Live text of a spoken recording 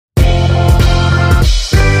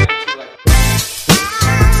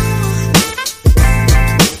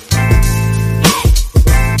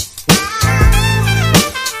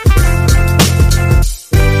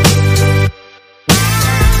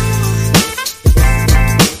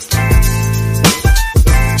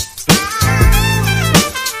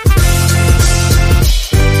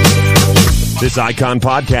This Icon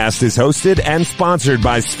podcast is hosted and sponsored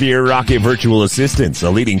by Sphere Rocket Virtual Assistants,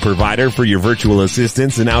 a leading provider for your virtual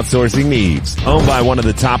assistants and outsourcing needs. Owned by one of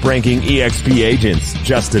the top-ranking EXP agents,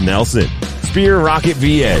 Justin Nelson. Sphere Rocket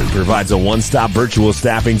VA provides a one-stop virtual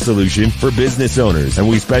staffing solution for business owners, and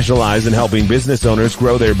we specialize in helping business owners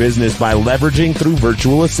grow their business by leveraging through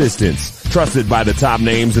virtual assistants. Trusted by the top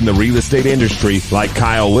names in the real estate industry like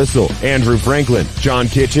Kyle Whistle, Andrew Franklin, John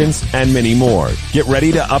Kitchens, and many more. Get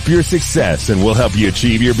ready to up your success and we'll help you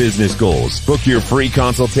achieve your business goals. Book your free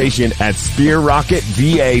consultation at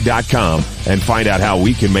sphererocketva.com and find out how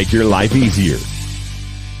we can make your life easier.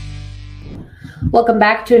 Welcome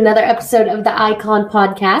back to another episode of the Icon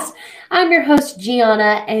Podcast. I'm your host,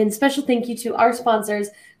 Gianna, and special thank you to our sponsors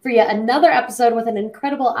for yet another episode with an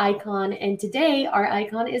incredible icon. And today, our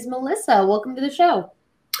icon is Melissa. Welcome to the show.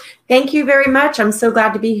 Thank you very much. I'm so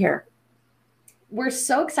glad to be here. We're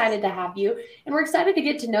so excited to have you, and we're excited to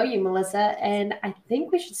get to know you, Melissa. And I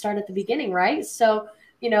think we should start at the beginning, right? So,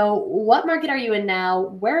 what market are you in now?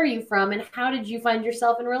 Where are you from? And how did you find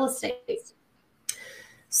yourself in real estate?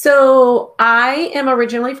 So I am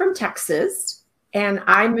originally from Texas, and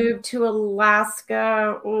I moved to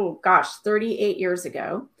Alaska, 38 years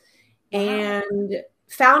ago, and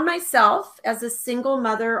found myself as a single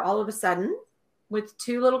mother all of a sudden with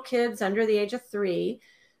two little kids under the age of 3.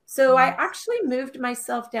 So I actually moved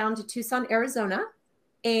myself down to Tucson, Arizona,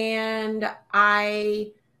 and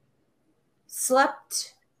I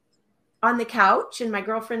slept on the couch in my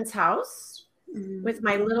girlfriend's house with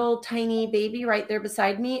my little tiny baby right there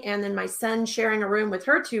beside me, and then my son sharing a room with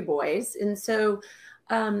her 2 boys. And so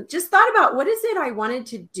just thought about, what is it I wanted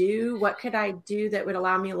to do? What could I do that would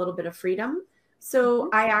allow me a little bit of freedom? So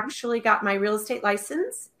I actually got my real estate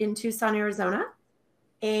license in Tucson, Arizona,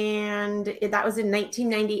 and that was in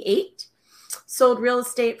 1998. Sold real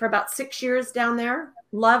estate for about 6 years down there.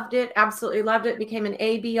 Loved it, absolutely loved it. Became an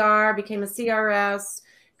ABR, became a CRS,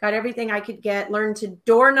 got everything I could get, learned to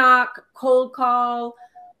door knock, cold call,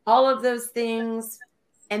 all of those things,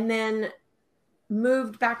 and then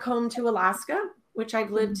moved back home to Alaska, which I've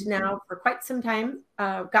lived now for quite some time.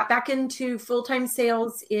 Got back into full-time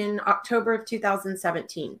sales in October of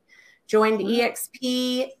 2017. Joined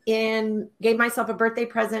EXP and gave myself a birthday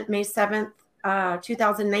present May 7th,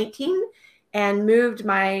 2019, and moved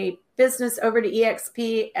my business over to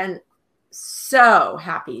EXP, and so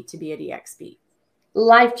happy to be at EXP.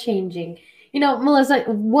 Life-changing. Melissa,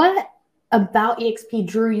 what about EXP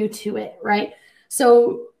drew you to it, right?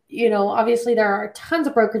 So, obviously there are tons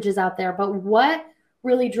of brokerages out there, but what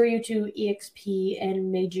really drew you to EXP and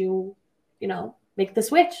made you, make the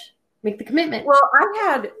switch, make the commitment? Well,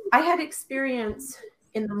 I had experience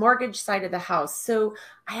in the mortgage side of the house. So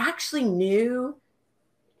I actually knew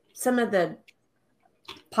some of the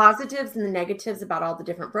positives and the negatives about all the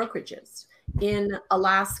different brokerages in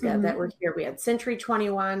Alaska that were here. We had Century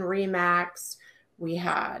 21, Remax, we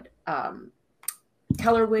had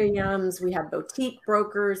Keller Williams, we had boutique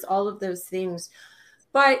brokers, all of those things.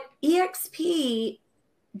 But EXP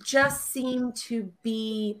just seemed to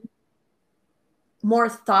be more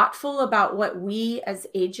thoughtful about what we as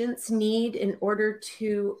agents need in order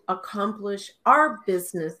to accomplish our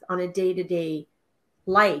business on a day-to-day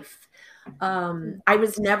life. I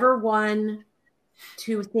was never one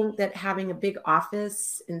to think that having a big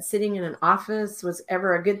office and sitting in an office was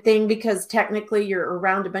ever a good thing, because technically you're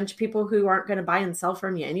around a bunch of people who aren't going to buy and sell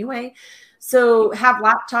from you anyway. So have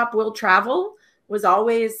laptop, will travel was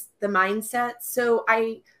always the mindset. So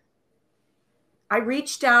I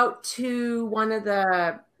reached out to one of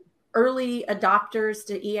the early adopters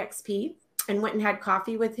to EXP and went and had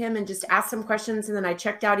coffee with him and just asked some questions. And then I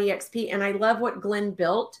checked out EXP, and I love what Glenn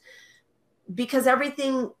built because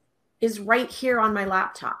everything is right here on my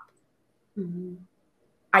laptop.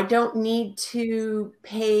 I don't need to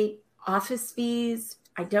pay office fees.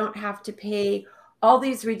 I don't have to pay all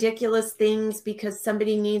these ridiculous things because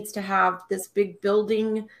somebody needs to have this big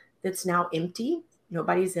building that's now empty.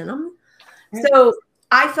 Nobody's in them. Right. So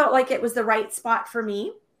I felt like it was the right spot for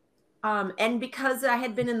me. And because I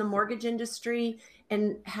had been in the mortgage industry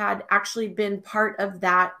and had actually been part of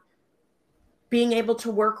that, being able to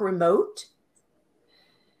work remote,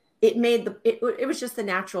 it made it was just the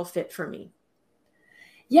natural fit for me.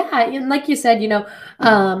 Yeah. And like you said,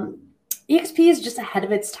 EXP is just ahead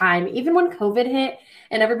of its time. Even when COVID hit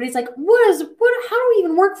and everybody's like, how do we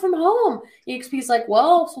even work from home? EXP is like,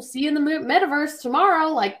 well, we'll see you in the metaverse tomorrow.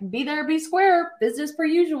 Like, be there, be square, business per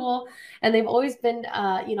usual. And they've always been,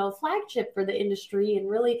 flagship for the industry and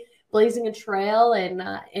really blazing a trail and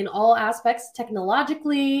in all aspects,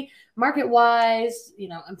 technologically, market-wise,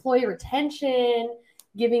 employee retention,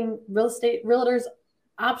 giving real estate realtors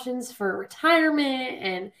options for retirement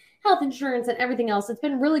and health insurance and everything else. It's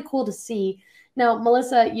been really cool to see. Now,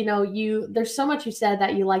 Melissa, there's so much you said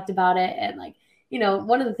that you liked about it. And like,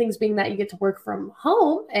 one of the things being that you get to work from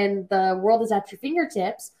home and the world is at your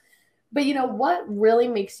fingertips. But what really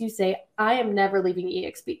makes you say, I am never leaving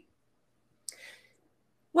EXP?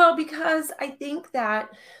 Well, because I think that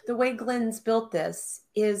the way Glenn's built this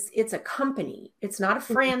is it's a company. It's not a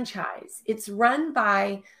franchise. It's run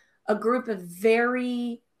by a group of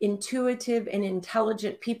very intuitive and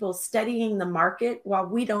intelligent people studying the market while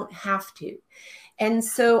we don't have to. And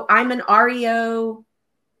so I'm an REO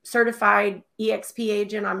certified EXP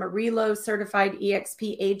agent. I'm a Relo certified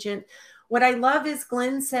EXP agent. What I love is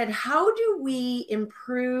Glenn said, how do we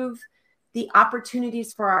improve the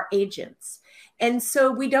opportunities for our agents? And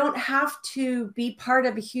so we don't have to be part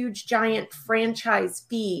of a huge, giant franchise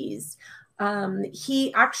fees.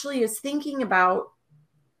 He actually is thinking about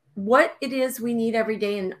what it is we need every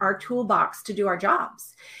day in our toolbox to do our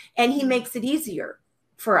jobs. And he makes it easier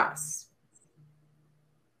for us.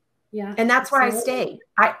 Yeah. And that's why I stay.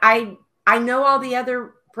 I know all the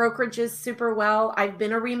other brokerages super well. I've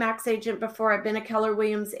been a Remax agent before. I've been a Keller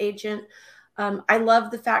Williams agent. I love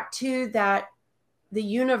the fact too that the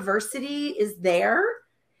university is there.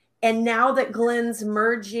 And now that Glenn's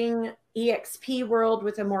merging EXP world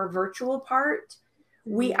with a more virtual part,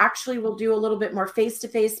 we actually will do a little bit more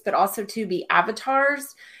face-to-face, but also to be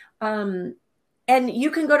avatars. And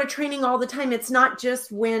you can go to training all the time. It's not just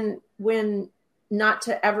when not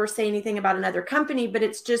to ever say anything about another company, but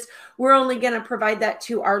it's just, we're only going to provide that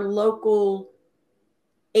to our local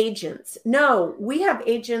agents. No, we have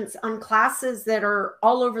agents on classes that are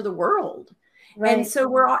all over the world. Right. And so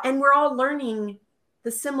we're all learning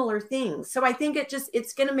the similar things. So I think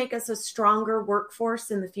it's going to make us a stronger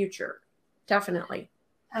workforce in the future. Definitely.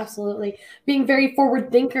 Absolutely. Being very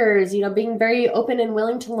forward thinkers, being very open and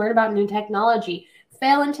willing to learn about new technology.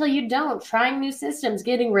 Fail until you don't, trying new systems,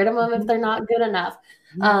 getting rid of them if they're not good enough.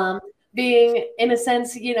 Being, in a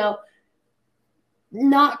sense,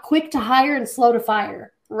 not quick to hire and slow to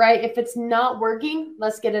fire, right? If it's not working,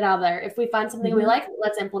 let's get it out of there. If we find something we like,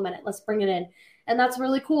 let's implement it. Let's bring it in. And that's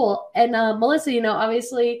really cool. And Melissa,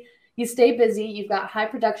 obviously you stay busy. You've got high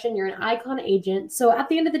production. You're an icon agent. So at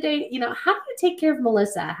the end of the day, how do you take care of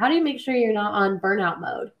Melissa? How do you make sure you're not on burnout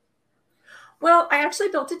mode? Well, I actually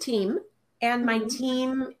built a team. And my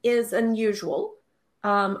team is unusual.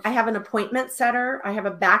 I have an appointment setter. I have a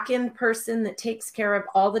back-end person that takes care of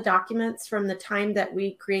all the documents from the time that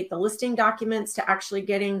we create the listing documents to actually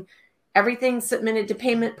getting everything submitted to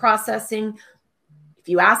payment processing. If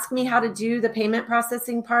you ask me how to do the payment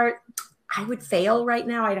processing part, I would fail right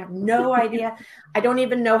now. I'd have no idea. I don't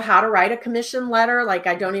even know how to write a commission letter. Like,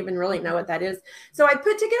 I don't even really know what that is. So I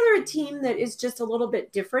put together a team that is just a little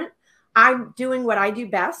bit different. I'm doing what I do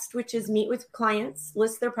best, which is meet with clients,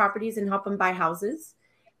 list their properties, and help them buy houses.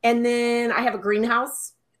 And then I have a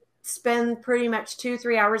greenhouse, spend pretty much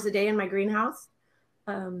 2-3 hours a day in my greenhouse.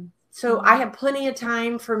 So I have plenty of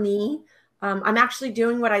time for me. I'm actually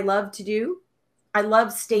doing what I love to do. I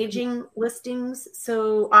love staging listings.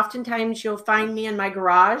 So oftentimes you'll find me in my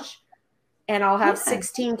garage and I'll have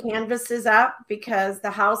 16 canvases up because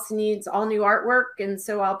the house needs all new artwork. And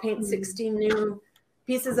so I'll paint 16 new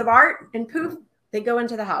pieces of art and poof, they go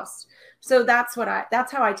into the house. So that's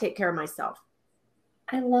how I take care of myself.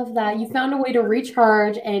 I love that. You found a way to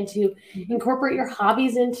recharge and to incorporate your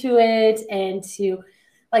hobbies into it and to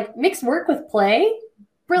like mix work with play.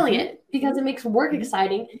 Brilliant, because it makes work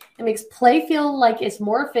exciting. It makes play feel like it's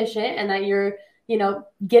more efficient and that you're,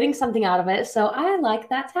 getting something out of it. So I like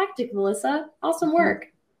that tactic, Melissa. Awesome work.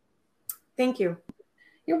 Thank you.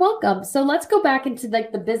 You're welcome. So let's go back into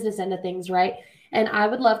like the business end of things, right? And I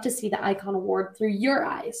would love to see the Icon Award through your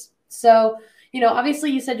eyes. So,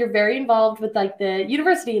 obviously you said you're very involved with like the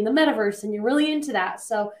university and the metaverse and you're really into that.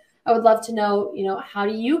 So I would love to know, how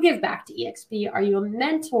do you give back to EXP? Are you a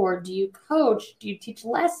mentor? Do you coach? Do you teach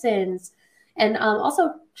lessons? And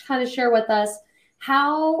also kind of share with us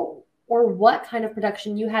how or what kind of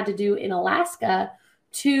production you had to do in Alaska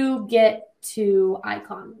to get to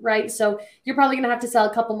Icon, right? So you're probably going to have to sell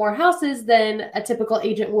a couple more houses than a typical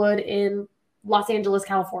agent would in Los Angeles,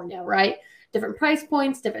 California, right? Different price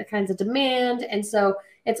points, different kinds of demand. And so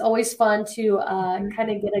it's always fun to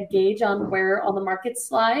kind of get a gauge on where all the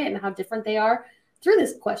markets lie and how different they are through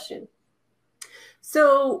this question.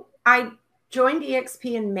 So I joined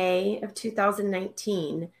EXP in May of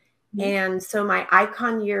 2019. And so my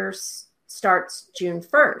Icon year starts June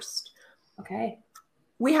 1st. Okay.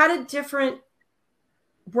 We had a different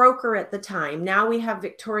broker at the time. Now we have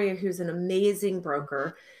Victoria, who's an amazing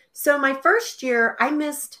broker. So my first year, I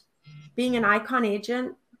missed being an Icon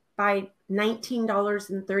agent by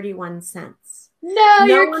 $19.31. No,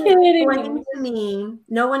 you're kidding.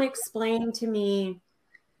 No one explained to me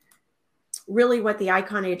really what the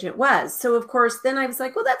icon agent was. So of course, then I was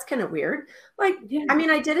like, well, that's kind of weird. Like, Yeah. I mean,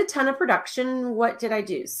 I did a ton of production. What did I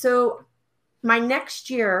do? So my next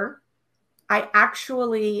year, I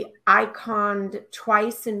actually iconed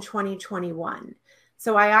twice in 2021.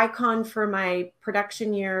 So I iconed for my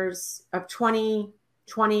production years of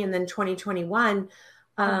 2020 and then 2021.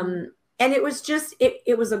 And it was just,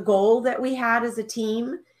 it was a goal that we had as a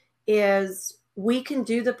team, is we can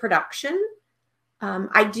do the production.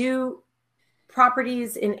 I do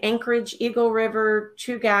properties in Anchorage, Eagle River,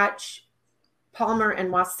 Chugach, Palmer,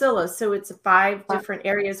 and Wasilla. So it's 5 different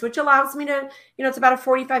areas, which allows me to, it's about a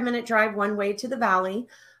 45-minute drive one way to the valley.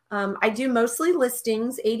 I do mostly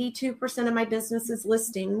listings. 82% of my business is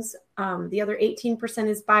listings. The other 18%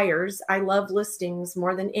 is buyers. I love listings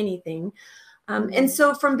more than anything. And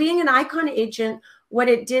so from being an icon agent, what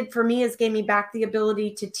it did for me is gave me back the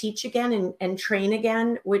ability to teach again and train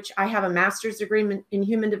again, which I have a master's degree in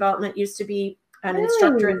human development, used to be an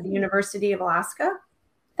instructor at the University of Alaska.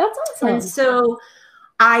 That's awesome. And so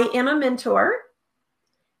I am a mentor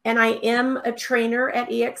and I am a trainer at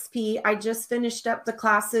EXP. I just finished up the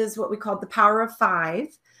classes, what we call the Power of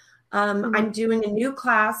 5. I'm doing a new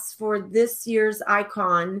class for this year's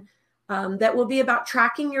icon that will be about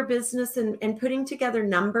tracking your business and putting together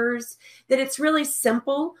numbers, that it's really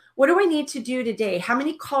simple. What do I need to do today? How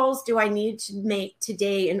many calls do I need to make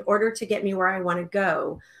today in order to get me where I want to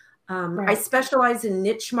go? I specialize in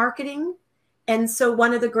niche marketing. And so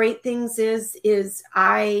one of the great things is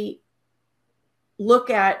I look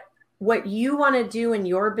at what you want to do in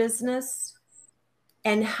your business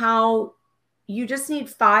and how you just need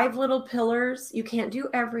 5 little pillars. You can't do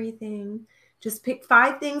everything. Just pick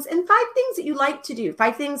 5 things, and 5 things that you like to do,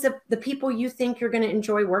 5 things of the people you think you're going to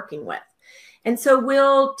enjoy working with. And so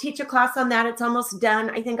we'll teach a class on that. It's almost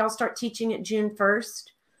done. I think I'll start teaching it June 1st.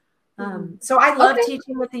 So I love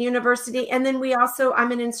teaching with the university. And then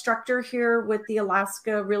I'm an instructor here with the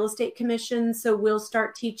Alaska Real Estate Commission. So we'll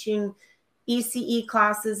start teaching ECE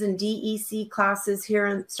classes and DEC classes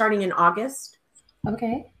here starting in August.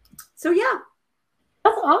 Okay. So yeah.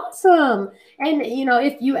 That's awesome. And,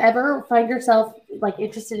 if you ever find yourself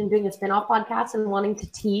interested in doing a spinoff podcast and wanting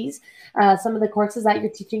to tease some of the courses that you're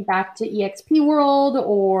teaching back to EXP World,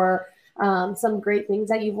 or some great things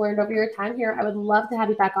that you've learned over your time here, I would love to have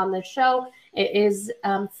you back on this show. It is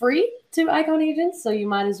free to icon agents, so you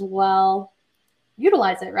might as well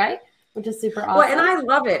utilize it, right? Which is super awesome. Well, and I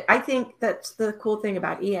love it. I think that's the cool thing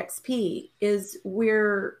about EXP is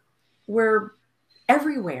we're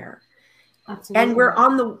everywhere. Absolutely. And we're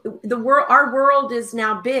on the world. Our world is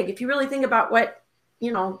now big. If you really think about what,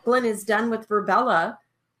 Glenn has done with Verbella,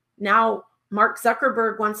 now Mark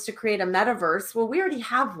Zuckerberg wants to create a metaverse. Well, we already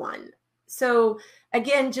have one. So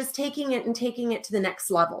again, just taking it to the next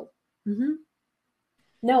level. Mm-hmm.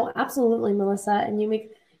 No, absolutely, Melissa. And you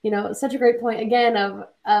make, such a great point again of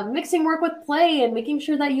mixing work with play and making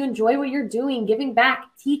sure that you enjoy what you're doing, giving back,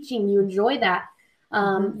 teaching, you enjoy that.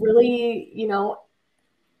 Really,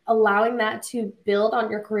 allowing that to build on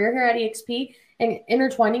your career here at EXP and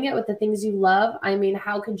intertwining it with the things you love. I mean,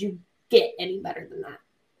 how could you get any better than that?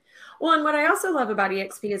 Well, and what I also love about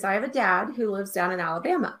EXP is I have a dad who lives down in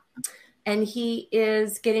Alabama, and he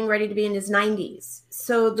is getting ready to be in his 90s.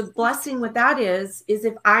 So the blessing with that is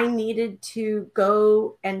if I needed to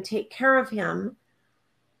go and take care of him,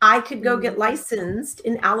 I could go get licensed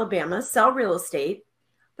in Alabama, sell real estate,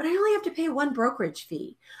 but I only have to pay 1 brokerage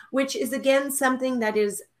fee, which is, again, something that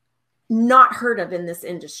is not heard of in this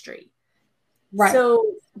industry. Right.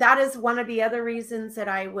 So that is one of the other reasons that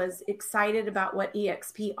I was excited about what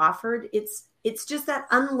EXP offered. It's just that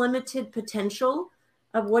unlimited potential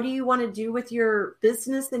of what do you want to do with your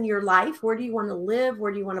business and your life? Where do you want to live?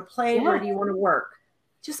 Where do you want to play? Yeah. Where do you want to work?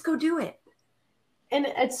 Just go do it. And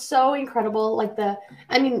it's so incredible.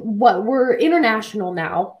 We're international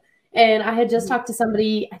now. And I had just talked to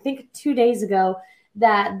somebody, I think 2 days ago,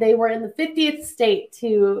 that they were in the 50th state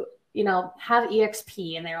to, have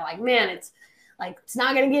EXP. And they were like, man, it's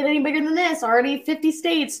not going to get any bigger than this. Already 50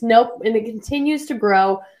 states. Nope. And it continues to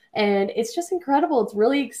grow. And it's just incredible. It's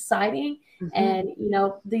really exciting. And,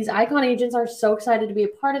 these icon agents are so excited to be a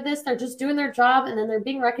part of this. They're just doing their job, and then they're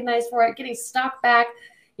being recognized for it, getting stock back,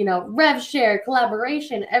 rev share,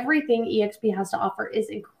 collaboration, everything EXP has to offer is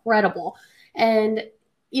incredible. And,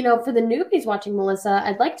 for the newbies watching, Melissa,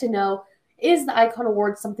 I'd like to know, is the Icon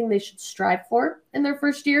Award something they should strive for in their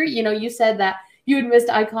first year? You said that you had missed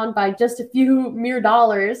Icon by just a few mere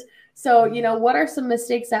dollars. So, what are some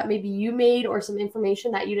mistakes that maybe you made, or some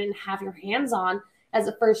information that you didn't have your hands on as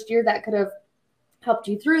a first year that could have helped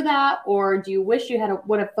you through that? Or do you wish you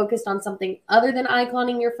would have focused on something other than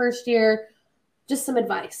iconing your first year? Just some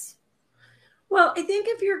advice. Well, I think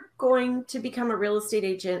if you're going to become a real estate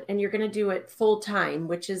agent and you're going to do it full time,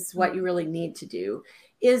 which is what you really need to do,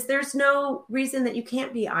 is there's no reason that you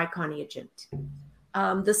can't be icon agent.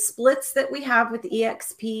 The splits that we have with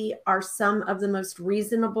EXP are some of the most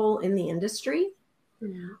reasonable in the industry.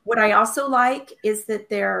 Mm-hmm. What I also like is that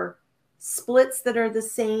they're splits that are the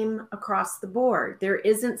same across the board. There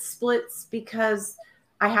isn't splits because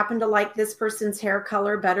I happen to like this person's hair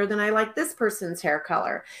color better than I like this person's hair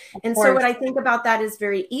color. And so what I think about that is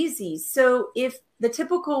very easy. So if the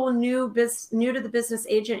typical new to the business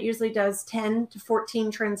agent usually does 10 to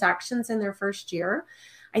 14 transactions in their first year,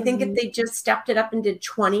 I think if they just stepped it up and did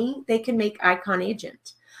 20, they can make icon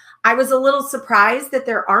agent. I was a little surprised that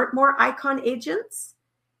there aren't more icon agents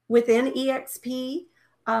within EXP.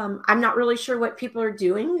 I'm not really sure what people are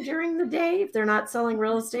doing during the day if they're not selling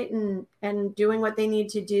real estate and doing what they need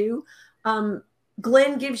to do.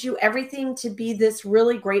 Glenn gives you everything to be this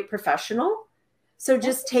really great professional. So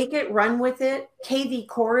just take it, run with it. KV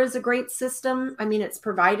Core is a great system. I mean, it's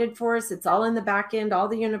provided for us. It's all in the back end, all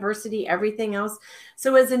the university, everything else.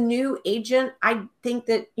 So as a new agent, I think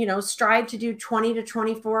that, strive to do 20 to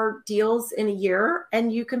 24 deals in a year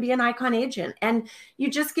and you can be an icon agent. And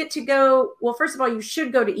you just get to go, well, first of all, you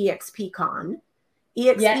should go to EXPCon.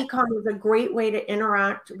 EXPCon is a great way to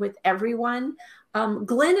interact with everyone.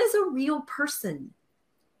 Glenn is a real person.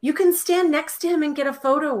 You can stand next to him and get a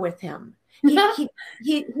photo with him.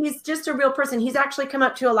 He's just a real person. He's actually come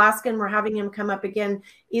up to Alaska and we're having him come up again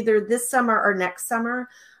either this summer or next summer.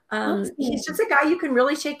 He's just a guy you can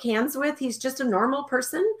really shake hands with. He's just a normal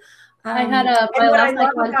person. I had a and what I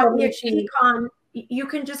love about EXPCon, you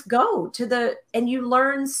can just go and you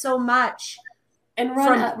learn so much and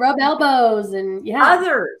rub elbows and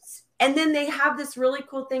others. And then they have this really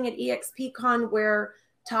cool thing at EXPCon where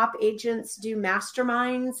top agents do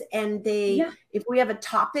masterminds and if we have a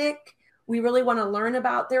topic we really want to learn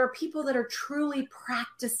about, there are people that are truly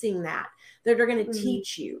practicing that are going to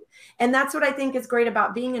teach you. And that's what I think is great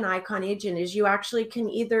about being an icon agent is you actually can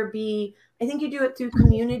either be, I think you do it through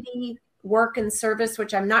community work and service,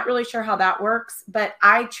 which I'm not really sure how that works, but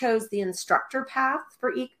I chose the instructor path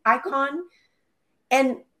for icon.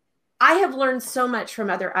 And I have learned so much from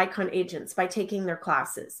other icon agents by taking their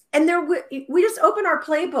classes. And we just open our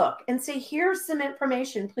playbook and say, here's some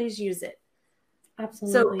information, please use it.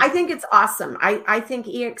 Absolutely. So I think it's awesome. I think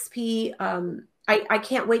EXP, I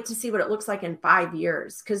can't wait to see what it looks like in 5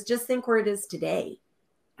 years because just think where it is today.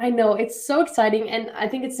 I know, it's so exciting. And I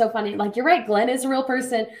think it's so funny. Like, you're right, Glenn is a real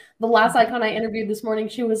person. The last icon I interviewed this morning,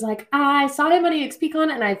 she was like, I saw him on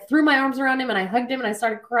EXPCon and I threw my arms around him and I hugged him and I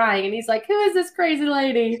started crying. And he's like, who is this crazy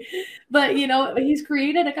lady? But, he's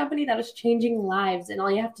created a company that is changing lives. And all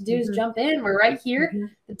you have to do is jump in. We're right here.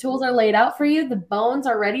 The tools are laid out for you. The bones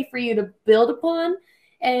are ready for you to build upon.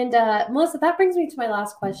 And Melissa, that brings me to my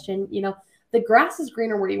last question. The grass is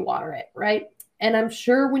greener where you water it, right? And I'm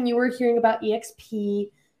sure when you were hearing about EXP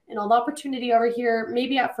and all the opportunity over here,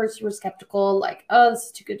 maybe at first you were skeptical, like, oh, this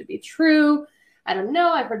is too good to be true. I don't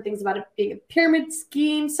know. I've heard things about it being a pyramid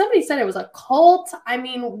scheme. Somebody said it was a cult. I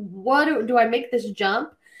mean, what do I make this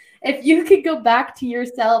jump? If you could go back to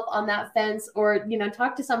yourself on that fence or,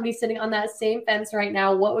 talk to somebody sitting on that same fence right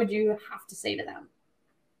now, what would you have to say to them?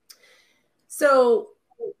 So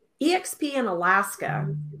EXP in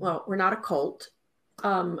Alaska, well, we're not a cult.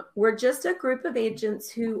 We're just a group of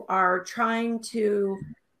agents who are trying to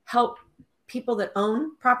help people that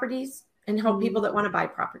own properties and help people that want to buy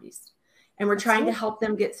properties. And we're trying to help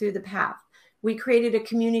them get through the path. We created a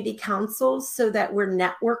community council so that we're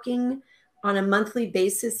networking on a monthly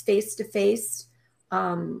basis, face-to-face.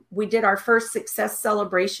 We did our first success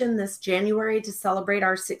celebration this January to celebrate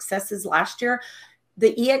our successes last year.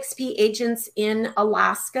 The EXP agents in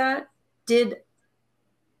Alaska did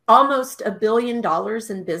almost $1 billion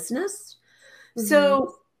in business.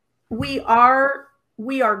 So we are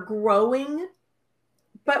growing,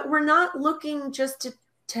 but we're not looking just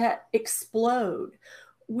to explode.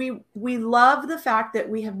 We love the fact that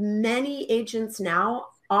we have many agents now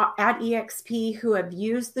at EXP who have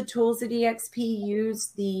used the tools at EXP,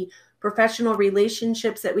 used the professional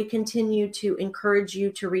relationships that we continue to encourage you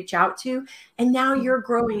to reach out to. And now you're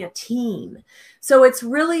growing a team. So it's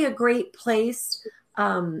really a great place.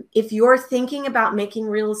 If you're thinking about making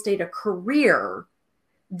real estate a career,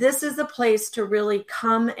 this is a place to really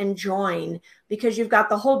come and join because you've got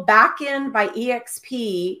the whole back end by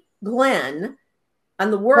EXP, Glenn,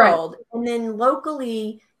 and the world. Right. And then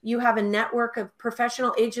locally, you have a network of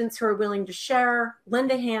professional agents who are willing to share, lend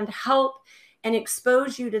a hand, help. and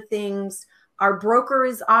expose you to things. Our broker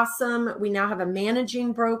is awesome. We now have a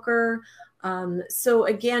managing broker. So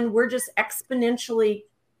again, we're just exponentially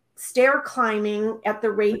stair climbing at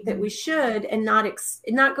the rate that we should, and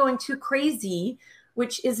not going too crazy,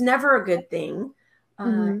 which is never a good thing.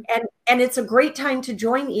 And it's a great time to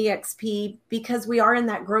join EXP because we are in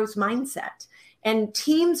that growth mindset, and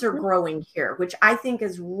teams are growing here, which I think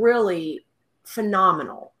is really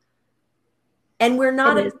phenomenal. And we're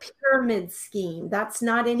not a pyramid scheme. That's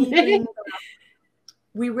not anything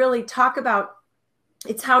we really talk about.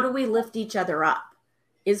 It's how do we lift each other up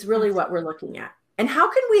is really what we're looking at. And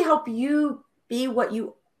how can we help you be what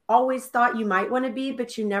you always thought you might want to be,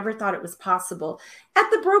 but you never thought it was possible at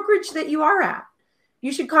the brokerage that you are at?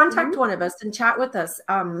 You should contact one of us and chat with us.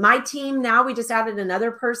 My team now, we just added another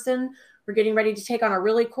person. We're getting ready to take on a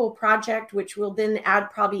really cool project, which will then add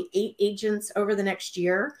probably 8 agents over the next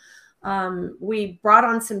year. We brought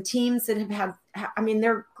on some teams that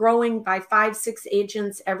they're growing by 5-6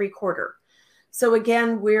 agents every quarter. So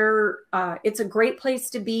again, it's a great place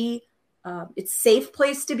to be. It's a safe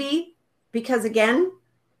place to be because again,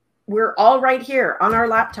 we're all right here on our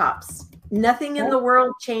laptops. Nothing in the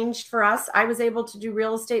world changed for us. I was able to do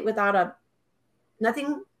real estate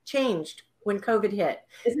nothing changed when COVID hit.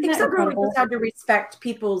 Except we just had to respect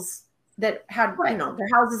people's that had, their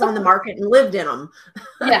houses on the market and lived in them.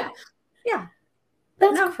 Yeah. Yeah.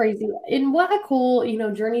 That's crazy. And what a cool,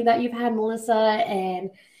 journey that you've had, Melissa.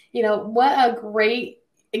 And, what a great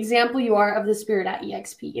example you are of the spirit at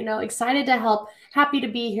EXP, excited to help, happy to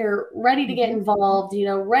be here, ready to get involved,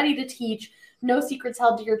 ready to teach, no secrets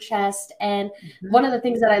held to your chest. And one of the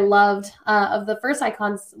things that I loved one of the first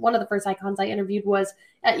icons I interviewed was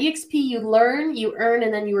at EXP, you learn, you earn,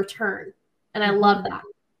 and then you return. And I love that.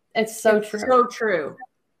 It's so true. So true.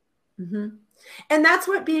 And that's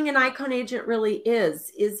what being an icon agent really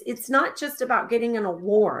is it's not just about getting an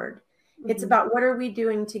award. It's about what are we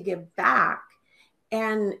doing to give back?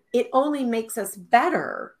 And it only makes us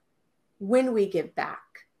better when we give back.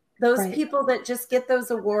 Those people that just get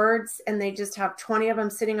those awards and they just have 20 of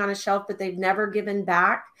them sitting on a shelf, but they've never given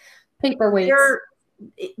back. Paperweights.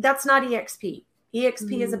 That's not EXP.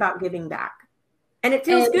 EXP is about giving back. And it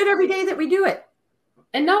feels good every day that we do it.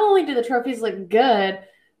 And not only do the trophies look good,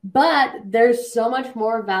 but there's so much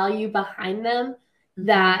more value behind them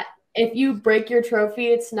that if you break your trophy,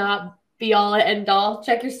 it's not be all and end all.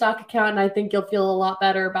 Check your stock account and I think you'll feel a lot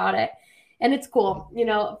better about it. And it's cool,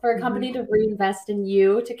 for a company to reinvest in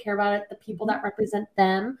you, to care about it, the people that represent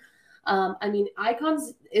them.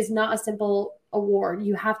 Icons is not a simple award.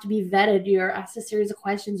 You have to be vetted. You're asked a series of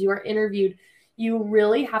questions. You are interviewed. You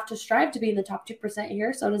really have to strive to be in the top 2%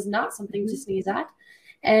 here. So it is not something to sneeze at.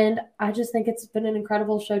 And I just think it's been an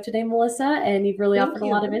incredible show today, Melissa, and you've really offered a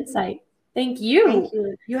lot of insight. Thank you. Thank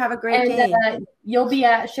you. You have a great day. You'll be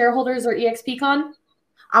at Shareholders or EXPCon?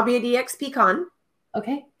 I'll be at EXPCon.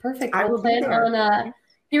 Okay, perfect. I will plan on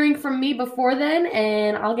hearing from me before then,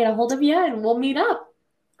 and I'll get a hold of you and we'll meet up.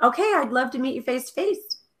 Okay, I'd love to meet you face to face.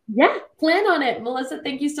 Yeah, plan on it. Melissa,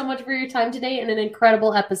 thank you so much for your time today and an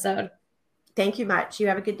incredible episode. Thank you much. You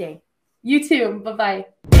have a good day. You too. Bye-bye.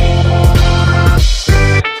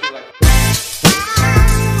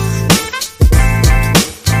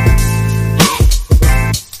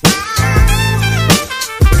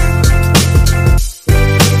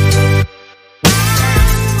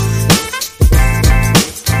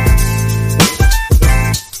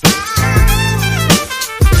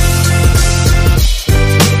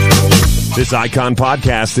 This Icon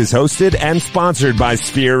podcast is hosted and sponsored by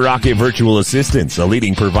Sphere Rocket Virtual Assistants, a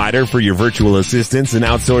leading provider for your virtual assistants and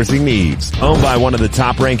outsourcing needs. Owned by one of the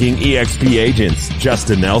top-ranking EXP agents,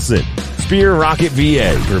 Justin Nelson. Sphere Rocket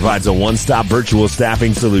VA provides a one-stop virtual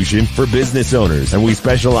staffing solution for business owners, and we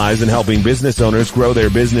specialize in helping business owners grow their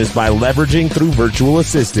business by leveraging through virtual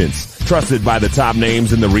assistants. Trusted by the top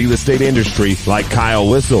names in the real estate industry like Kyle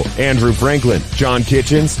Whistle, Andrew Franklin, John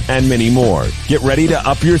Kitchens, and many more. Get ready to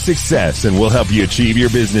up your success and we'll help you achieve your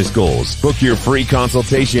business goals. Book your free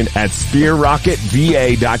consultation at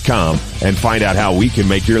sphererocketva.com and find out how we can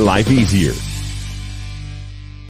make your life easier.